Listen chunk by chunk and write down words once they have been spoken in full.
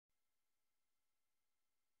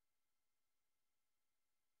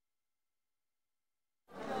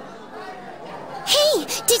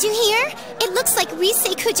Did you hear? It looks like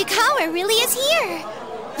Risei Kujikawa really is here.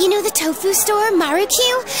 You know the tofu store,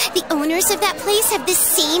 Marukyou? The owners of that place have the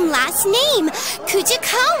same last name,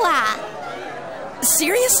 Kujikawa.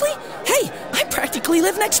 Seriously? Hey, I practically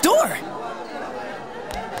live next door.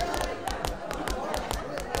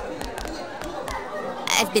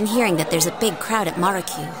 I've been hearing that there's a big crowd at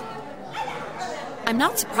Marukyou. I'm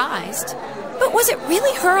not surprised. But was it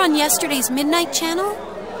really her on yesterday's Midnight Channel?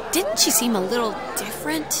 Didn't she seem a little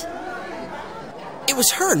different? It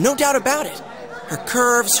was her, no doubt about it. Her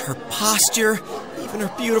curves, her posture, even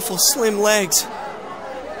her beautiful slim legs.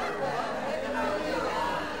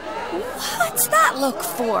 What's that look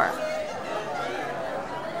for?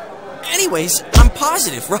 Anyways, I'm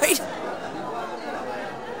positive, right?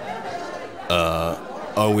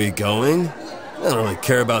 Are we going? I don't really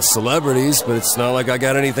care about celebrities, but it's not like I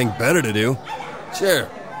got anything better to do. Sure,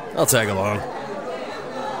 I'll tag along.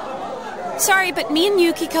 Sorry, but me and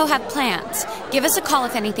Yukiko have plans. Give us a call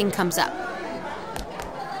if anything comes up.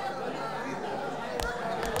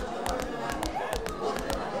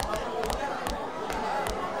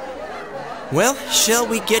 Well, shall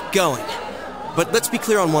we get going? But let's be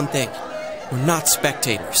clear on one thing. We're not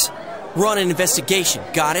spectators. We're on an investigation,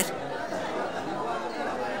 got it?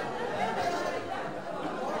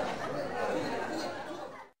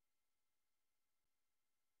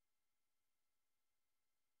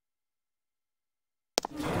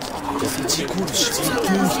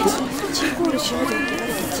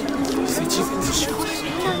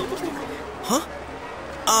 Huh?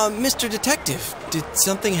 Mr. Detective, did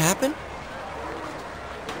something happen?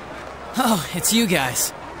 Oh, it's you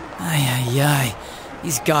guys. Ay.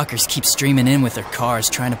 These gawkers keep streaming in with their cars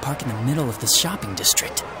trying to park in the middle of the shopping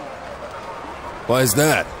district. Why is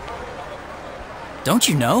that? Don't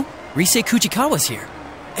you know? Risei Kujikawa's here.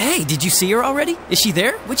 Hey, did you see her already? Is she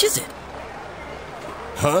there? Which is it?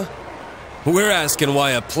 Huh? We're asking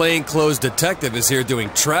why a plainclothes detective is here doing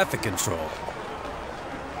traffic control.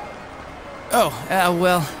 Oh,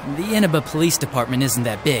 well, the Inaba Police Department isn't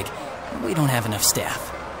that big. We don't have enough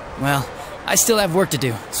staff. Well, I still have work to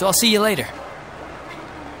do, so I'll see you later.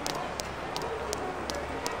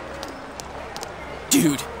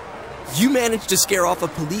 Dude, you managed to scare off a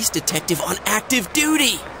police detective on active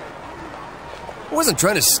duty! I wasn't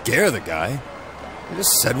trying to scare the guy. I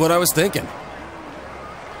just said what I was thinking.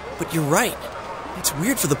 But you're right. It's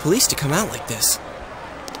weird for the police to come out like this.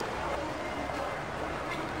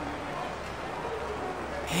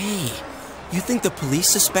 Hey, you think the police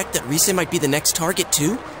suspect that Risei might be the next target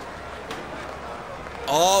too?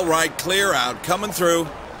 All right, clear out. Coming through.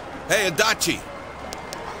 Hey, Adachi.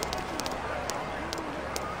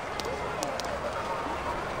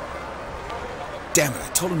 Damn it, I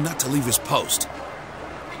told him not to leave his post.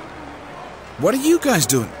 What are you guys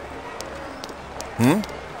doing?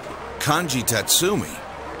 Kanji Tatsumi.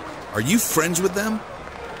 Are you friends with them?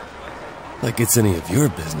 Like it's any of your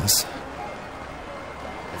business.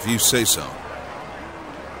 If you say so.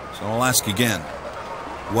 So I'll ask again.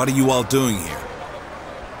 What are you all doing here?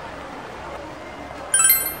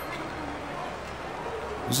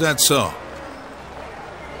 Is that so?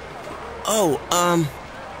 Oh,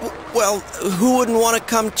 well, who wouldn't want to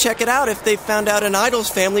come check it out if they found out an idol's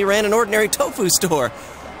family ran an ordinary tofu store?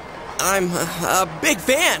 I'm a big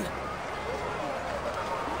fan.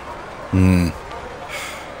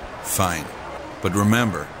 Fine. But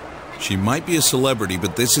remember, she might be a celebrity,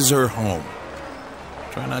 but this is her home.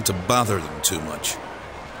 Try not to bother them too much.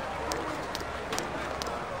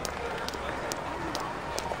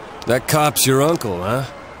 That cop's your uncle, huh?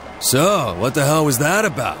 So, what the hell was that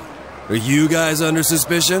about? Are you guys under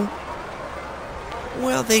suspicion?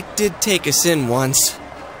 Well, they did take us in once.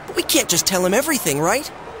 But we can't just tell him everything, right?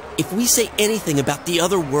 If we say anything about the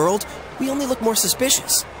other world, we only look more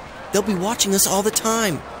suspicious. They'll be watching us all the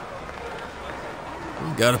time.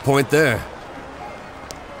 You got a point there.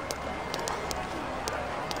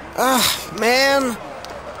 Man.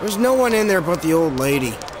 There's no one in there but the old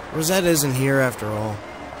lady. Rosetta isn't here after all.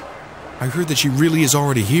 I heard that she really is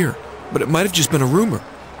already here, but it might have just been a rumor.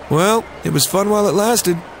 Well, it was fun while it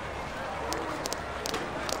lasted.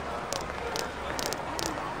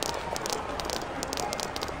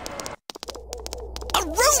 A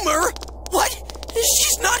rumor? What?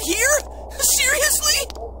 She's not here? Seriously?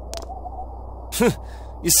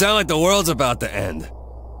 You sound like the world's about to end.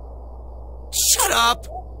 Shut up!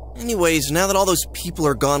 Anyways, now that all those people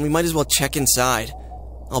are gone, we might as well check inside.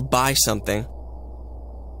 I'll buy something.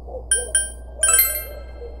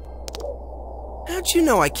 How'd you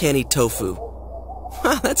know I can't eat tofu?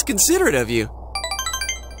 Wow, that's considerate of you.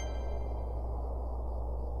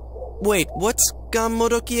 Wait, what's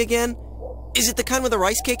Gamodoki again? Is it the kind with a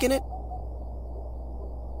rice cake in it?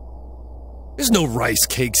 There's no rice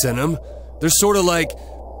cakes in them. They're sort of like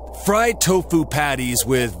fried tofu patties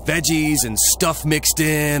with veggies and stuff mixed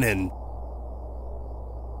in and...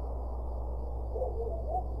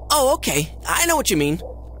 Oh, okay. I know what you mean.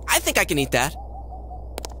 I think I can eat that.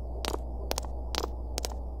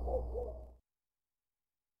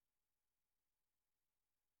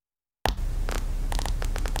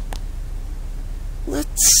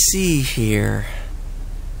 Let's see here.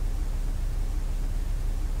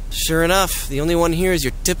 Sure enough, the only one here is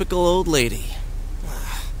your typical old lady.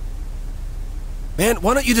 Man,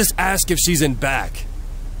 why don't you just ask if she's in back?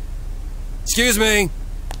 Excuse me.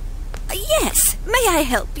 Yes, may I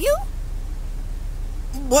help you?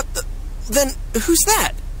 What the... Then, who's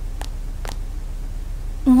that?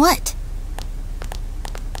 What?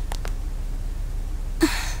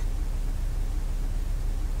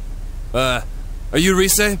 Are you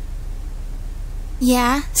Rise?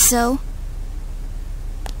 Yeah, so?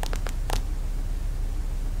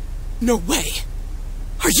 No way!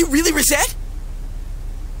 Are you really Rosette?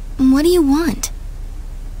 What do you want?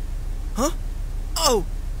 Huh? Oh,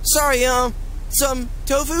 sorry, some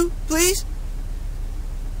tofu, please?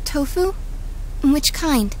 Tofu? Which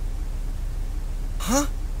kind? Huh?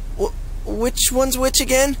 Which one's which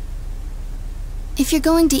again? If you're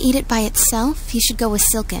going to eat it by itself, you should go with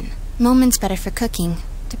silken. Momen's better for cooking.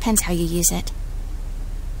 Depends how you use it.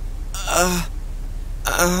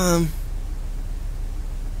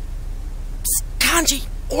 Kanji,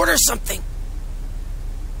 order something!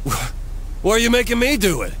 Why are you making me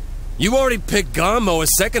do it? You already picked Ganmo a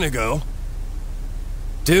second ago.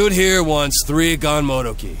 Dude here wants 3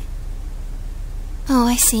 Ganmodoki. Oh,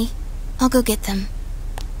 I see. I'll go get them.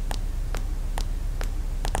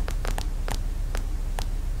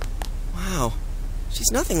 Wow.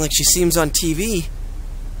 She's nothing like she seems on TV.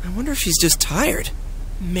 I wonder if she's just tired.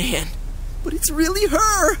 Man, but it's really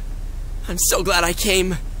her! I'm so glad I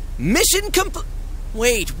came. Mission complete.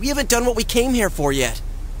 Wait, we haven't done what we came here for yet.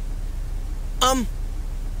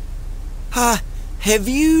 Have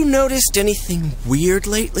you noticed anything weird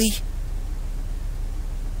lately?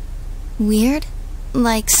 Weird?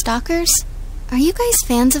 Like stalkers? Are you guys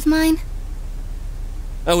fans of mine?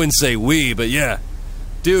 I wouldn't say we, but yeah.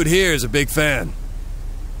 Dude here is a big fan.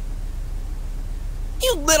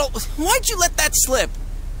 You little... Why'd you let that slip?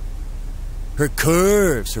 Her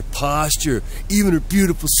curves, her posture, even her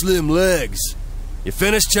beautiful slim legs. You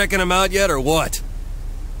finished checking them out yet, or what?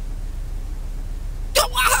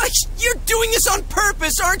 You're doing this on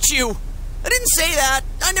purpose, aren't you? I didn't say that.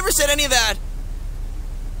 I never said any of that.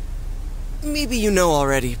 Maybe you know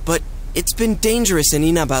already, but it's been dangerous in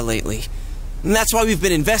Inaba lately. And that's why we've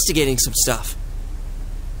been investigating some stuff.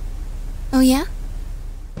 Oh, yeah?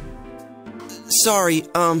 Sorry,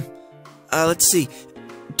 let's see.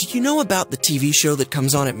 Do you know about the TV show that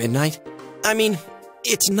comes on at midnight? I mean,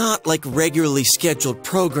 it's not like regularly scheduled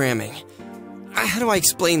programming. How do I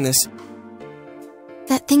explain this?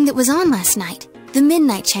 That thing that was on last night. The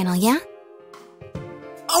Midnight Channel, yeah?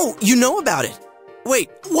 Oh, you know about it. Wait,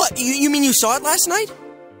 what? You mean you saw it last night?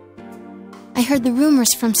 I heard the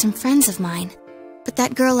rumors from some friends of mine. But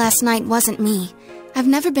that girl last night wasn't me. I've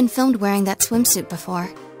never been filmed wearing that swimsuit before.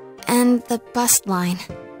 And the bust line.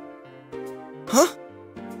 Huh?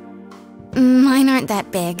 Mine aren't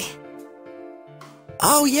that big.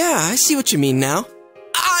 Oh yeah, I see what you mean now.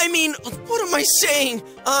 I mean, what am I saying?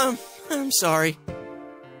 I'm sorry.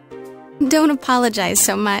 Don't apologize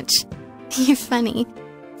so much. You're funny.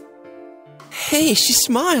 Hey, she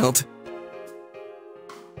smiled.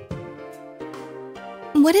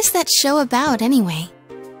 What is that show about, anyway?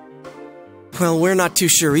 Well, we're not too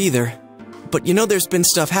sure either. But you know there's been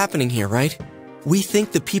stuff happening here, right? We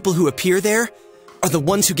think the people who appear there are the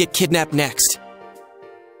ones who get kidnapped next.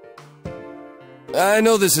 I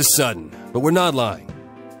know this is sudden, but we're not lying.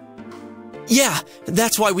 Yeah,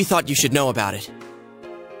 that's why we thought you should know about it.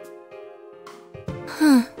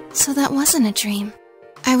 Huh, so that wasn't a dream.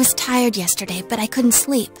 I was tired yesterday, but I couldn't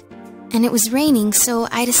sleep. And it was raining, so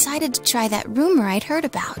I decided to try that rumor I'd heard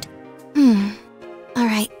about.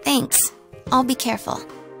 Alright, thanks. I'll be careful.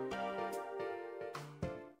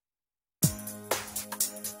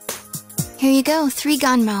 Here you go, 3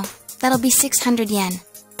 Ganmo. That'll be 600 yen.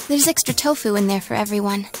 There's extra tofu in there for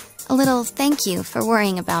everyone. A little thank you for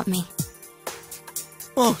worrying about me.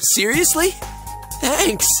 Oh, seriously?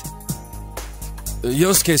 Thanks.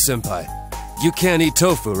 Yosuke-senpai, you can't eat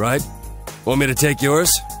tofu, right? Want me to take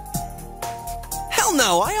yours? Hell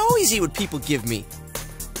no, I always eat what people give me.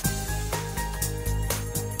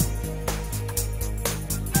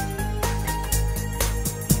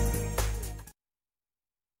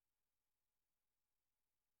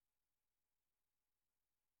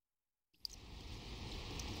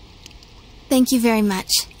 Thank you very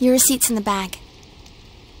much. Your receipt's in the bag.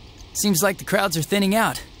 Seems like the crowds are thinning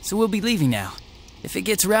out, so we'll be leaving now. If it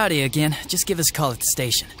gets rowdy again, just give us a call at the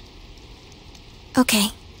station. Okay.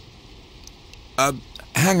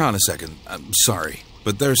 Hang on a second. I'm sorry,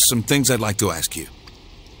 but there's some things I'd like to ask you.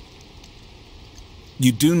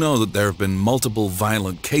 You do know that there have been multiple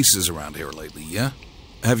violent cases around here lately, yeah?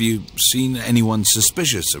 Have you seen anyone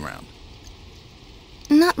suspicious around?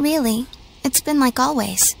 Not really. It's been like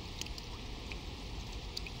always.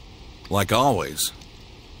 Like always?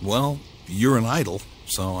 Well, you're an idol,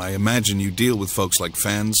 so I imagine you deal with folks like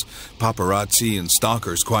fans, paparazzi, and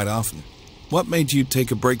stalkers quite often. What made you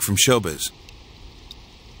take a break from showbiz?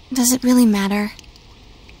 Does it really matter?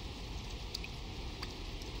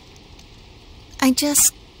 I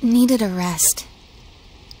just needed a rest.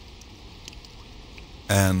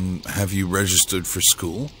 And have you registered for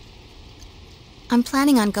school? I'm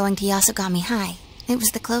planning on going to Yasogami High. It was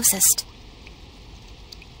the closest.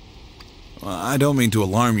 Well, I don't mean to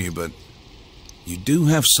alarm you, but you do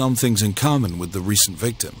have some things in common with the recent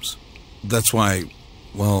victims. That's why,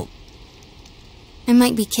 well... I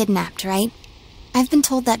might be kidnapped, right? I've been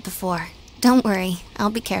told that before. Don't worry, I'll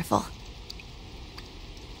be careful.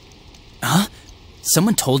 Huh?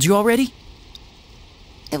 Someone told you already?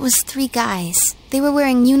 It was 3 guys. They were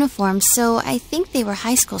wearing uniforms, so I think they were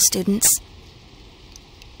high school students.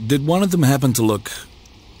 Did one of them happen to look...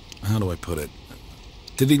 how do I put it?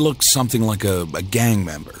 Did he look something like a gang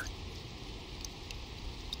member?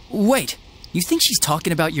 Wait, you think she's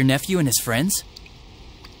talking about your nephew and his friends?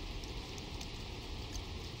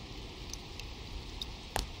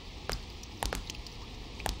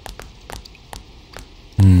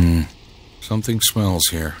 Something smells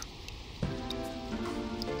here.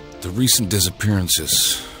 The recent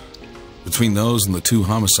disappearances. Between those and the 2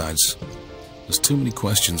 homicides, there's too many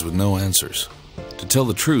questions with no answers. To tell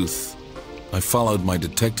the truth, I followed my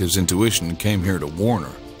detective's intuition and came here to warn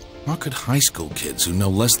her. How could high school kids who know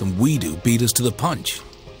less than we do beat us to the punch?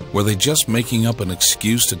 Were they just making up an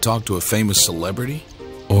excuse to talk to a famous celebrity?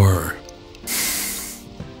 Or...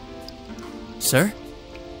 Sir?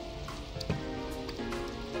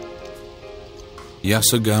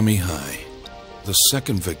 Yasogami High. The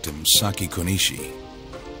second victim, Saki Konishi,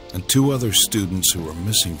 and 2 other students who were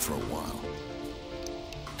missing for a while.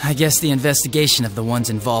 I guess the investigation of the ones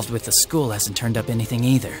involved with the school hasn't turned up anything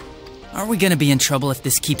either. Aren't we gonna be in trouble if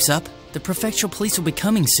this keeps up? The prefectural police will be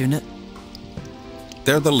coming soon.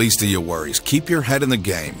 They're the least of your worries. Keep your head in the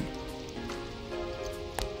game.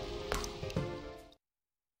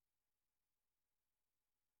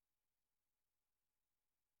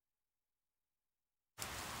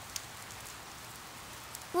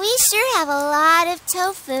 We sure have a lot of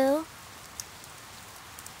tofu.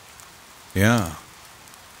 Yeah,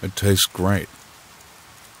 it tastes great.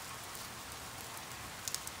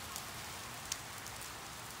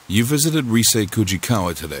 You visited Rise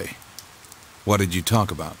Kujikawa today. What did you talk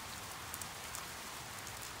about?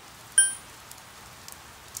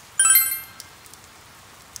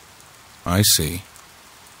 I see.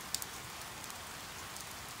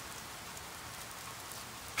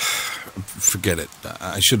 Forget it.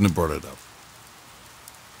 I shouldn't have brought it up.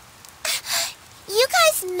 You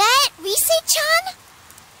guys met Rise-chan?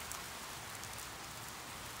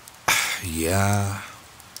 Yeah.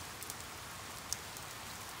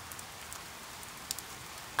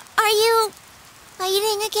 Are you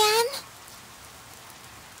fighting again?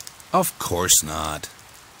 Of course not.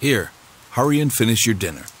 Here, hurry and finish your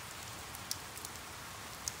dinner.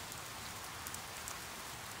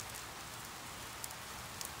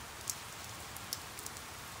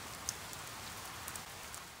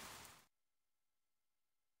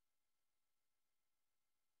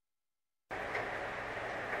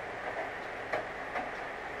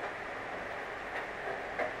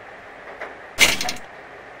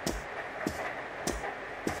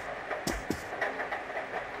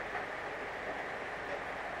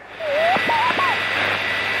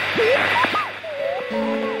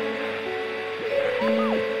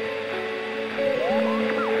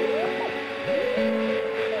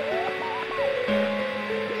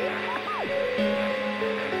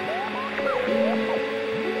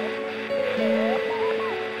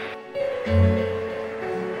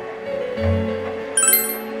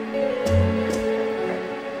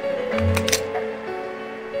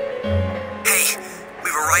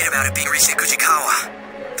 About it being Rise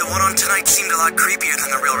Kujikawa. The one on tonight seemed a lot creepier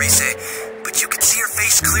than the real Rise, but you could see her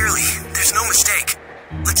face clearly. There's no mistake.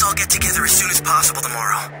 Let's all get together as soon as possible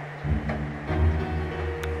tomorrow.